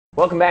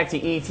Welcome back to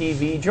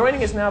ETV.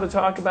 Joining us now to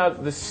talk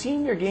about the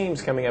senior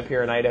games coming up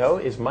here in Idaho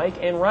is Mike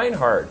and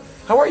Reinhard.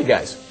 How are you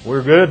guys?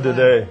 We're good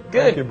today. Good.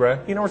 Thank you,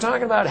 Brad. You know, we're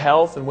talking about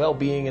health and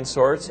well-being and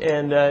sorts,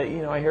 and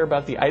you know, I hear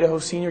about the Idaho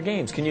Senior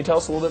Games. Can you tell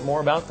us a little bit more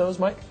about those,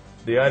 Mike?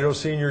 The Idaho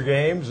Senior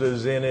Games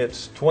is in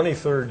its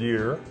 23rd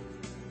year.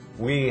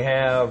 We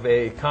have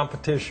a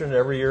competition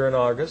every year in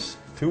August,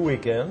 2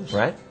 weekends.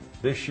 Right.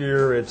 This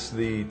year it's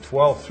the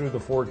 12th through the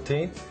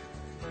 14th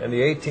and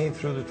the 18th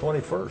through the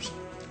 21st.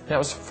 Now,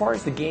 as far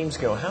as the games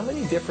go, how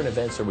many different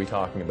events are we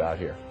talking about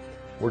here?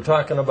 We're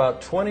talking about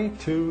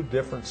 22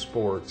 different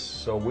sports,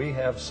 so we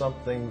have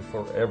something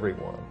for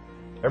everyone.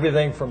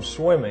 Everything from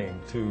swimming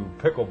to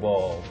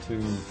pickleball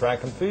to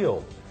track and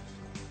field,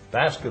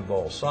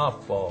 basketball,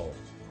 softball,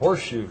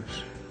 horseshoes.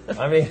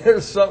 I mean,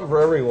 there's something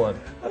for everyone.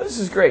 Oh, this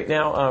is great.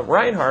 Now,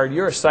 Reinhard,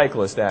 you're a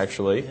cyclist,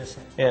 actually. Yes,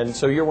 sir. And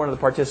so you're one of the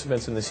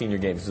participants in the Senior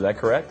Games. Is that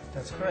correct?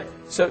 That's correct.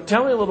 So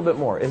tell me a little bit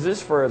more. Is this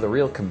for the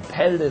real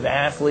competitive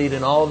athlete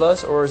in all of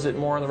us, or is it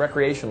more on the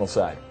recreational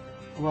side?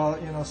 Well,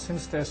 you know,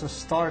 since there's a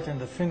start and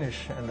a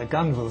finish and the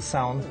gun will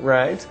sound,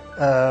 Right.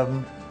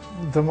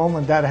 The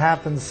moment that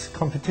happens,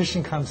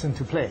 competition comes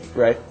into play.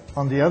 Right.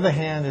 On the other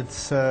hand,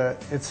 it's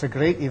a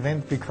great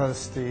event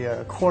because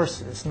the course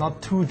is not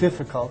too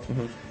difficult.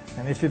 Mm-hmm.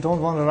 And if you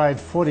don't want to ride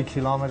 40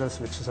 kilometers,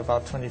 which is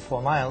about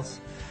 24 miles,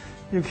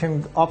 you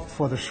can opt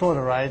for the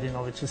shorter ride, you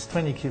know, which is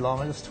 20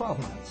 kilometers, 12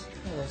 miles.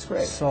 Oh, that's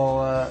great.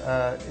 So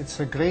it's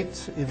a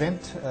great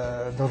event.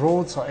 The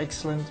roads are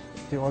excellent.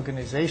 The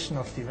organization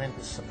of the event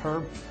is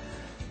superb.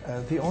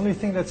 The only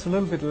thing that's a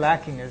little bit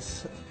lacking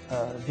is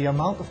the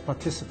amount of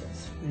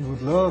participants. We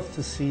would love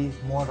to see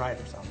more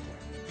riders out there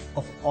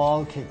of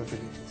all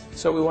capabilities.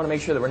 So we want to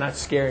make sure that we're not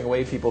scaring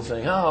away people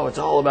saying, oh, it's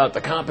all about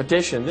the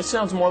competition. This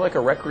sounds more like a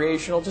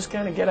recreational, just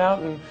kind of get out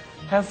and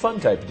have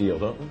fun type of deal,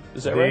 don't we?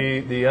 Is that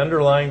right? The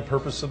underlying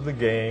purpose of the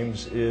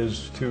games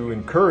is to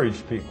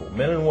encourage people,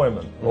 men and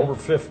women, over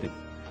 50,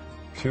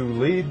 to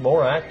lead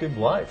more active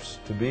lives,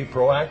 to be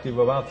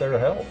proactive about their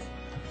health.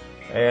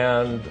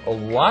 And a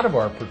lot of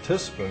our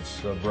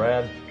participants,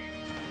 Brad,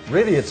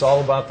 really it's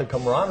all about the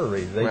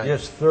camaraderie. They Right.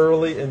 just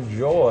thoroughly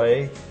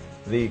enjoy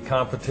the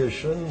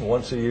competition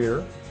once a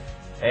year.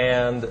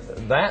 And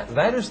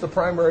that is the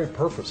primary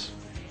purpose.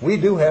 We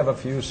do have a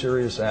few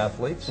serious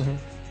athletes,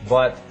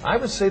 but I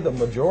would say the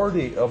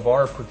majority of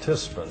our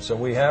participants, and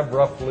we have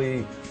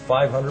roughly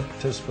 500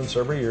 participants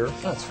every year,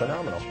 That's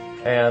phenomenal.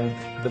 and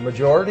the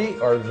majority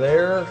are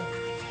there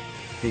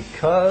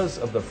because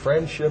of the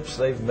friendships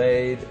they've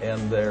made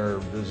and their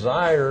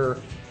desire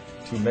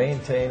to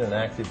maintain an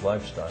active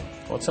lifestyle.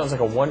 Well, it sounds like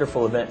a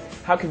wonderful event.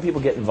 How can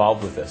people get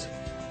involved with this?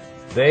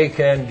 They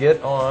can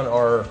get on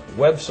our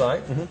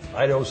website,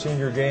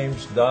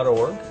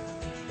 idahoseniorgames.org,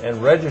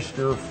 and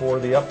register for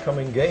the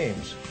upcoming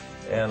games.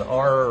 And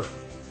our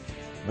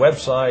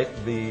website,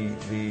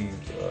 the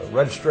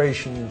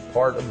registration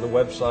part of the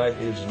website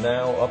is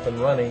now up and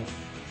running,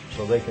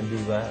 so they can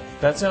do that.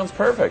 That sounds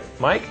perfect.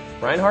 Mike,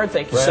 Reinhard,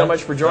 thank you so Brad,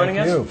 much for joining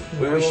thank us.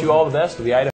 you. We wish you all the best with the Idaho